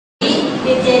เ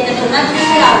จๆจะทำหน้าที่ใ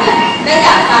ห้เราเนี่ยได้อย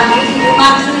ากฟังวิทยุมา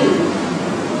กขึ้น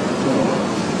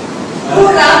ผู้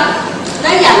รับไ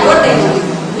ด้อย่างรวดเร็ว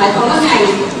หมายความว่าไง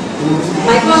หม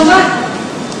ายความว่า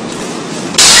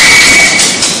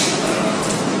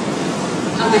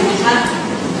เอาใหม่นะคะ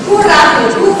ผู้รับหรือ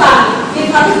ผู้ฟังมี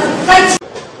ความรู้สึกใกล้ชิด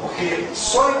Porque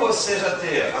só em você já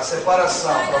ter a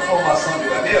separação para a formação de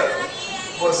gabinete,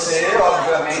 você,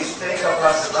 obviamente, tem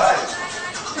capacidade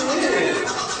de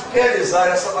realizar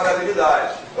essa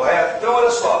variabilidade, correto? Então,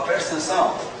 olha só, presta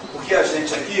atenção, porque a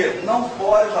gente aqui não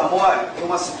pode dar mole em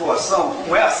uma situação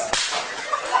como essa.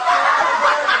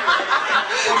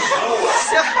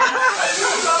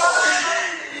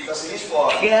 Da seguinte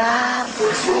forma. What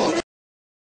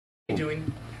are you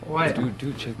doing? What?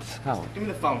 Dude, check this out. Give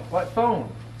me the phone. What phone?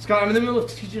 Scott, I'm in the middle of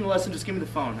teaching a lesson. Just give me the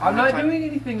phone. I'm not doing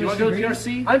anything, Do you want Mr. to go to Green.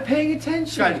 PRC? I'm paying attention.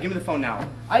 Scott, give me the phone now.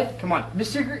 Come on.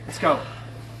 Mr. Green. Let's go.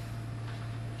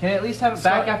 Can I at least have it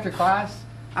back after class?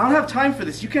 I don't have time for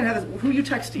this. You can't have this. Who are you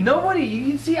texting? Nobody. You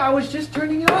can see I was just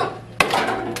turning it off.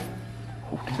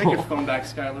 Take your phone back,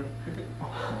 Skylar.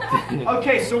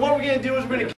 Okay, so what we're going to do is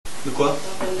we're going to... De quoi?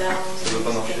 Ça veut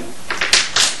pas marcher.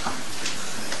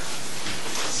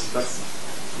 C'est pas ça.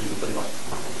 Il veut pas démarrer.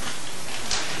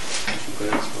 Je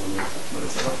connais un petit peu. Voilà,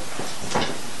 ça va.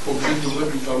 Obligé d'ouvrir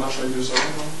une faire marche avec 2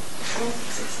 secondes, non?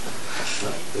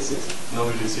 Ouais, t'as essayé ça? Non,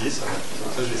 mais j'ai essayé ça. Ça,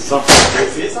 j'ai essayé. Ça, j'ai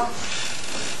essayé ça?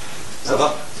 Ça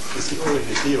va? Qu'est-ce qu'il faut?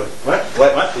 J'ai essayé, ouais. Ouais?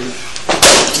 Ouais, ouais.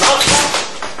 Non!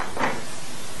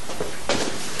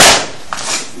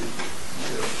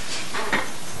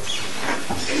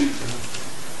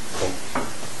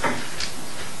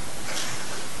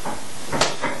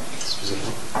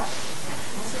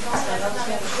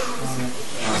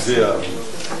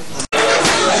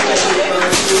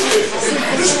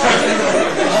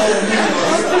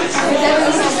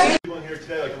 Here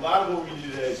today, like a lot of what we do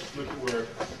today is look at work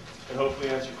and hopefully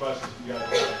answer questions you guys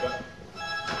have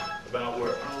about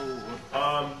work.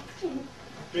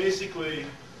 Basically,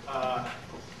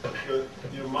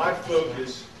 my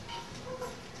focus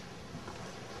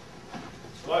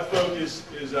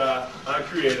is on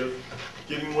creative,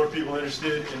 getting more people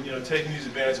interested in taking these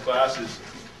advanced classes.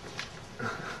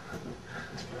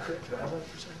 Could I have that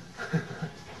for a second?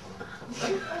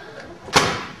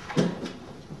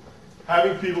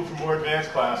 Having people from more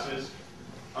advanced classes,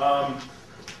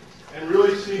 and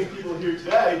really seeing people here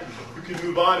today who can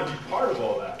move on and be part of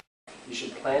all that. You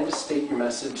should plan to state your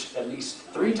message at least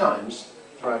 3 times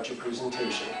throughout your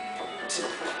presentation.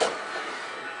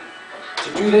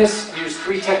 To do this, use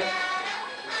 3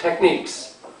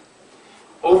 techniques.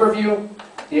 Overview,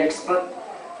 the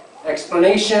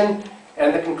explanation,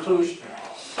 and the conclusion.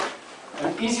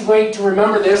 An easy way to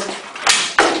remember this,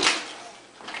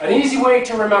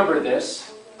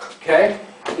 okay,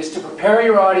 is to prepare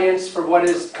your audience for what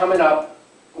is coming up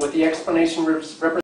with the explanation representation.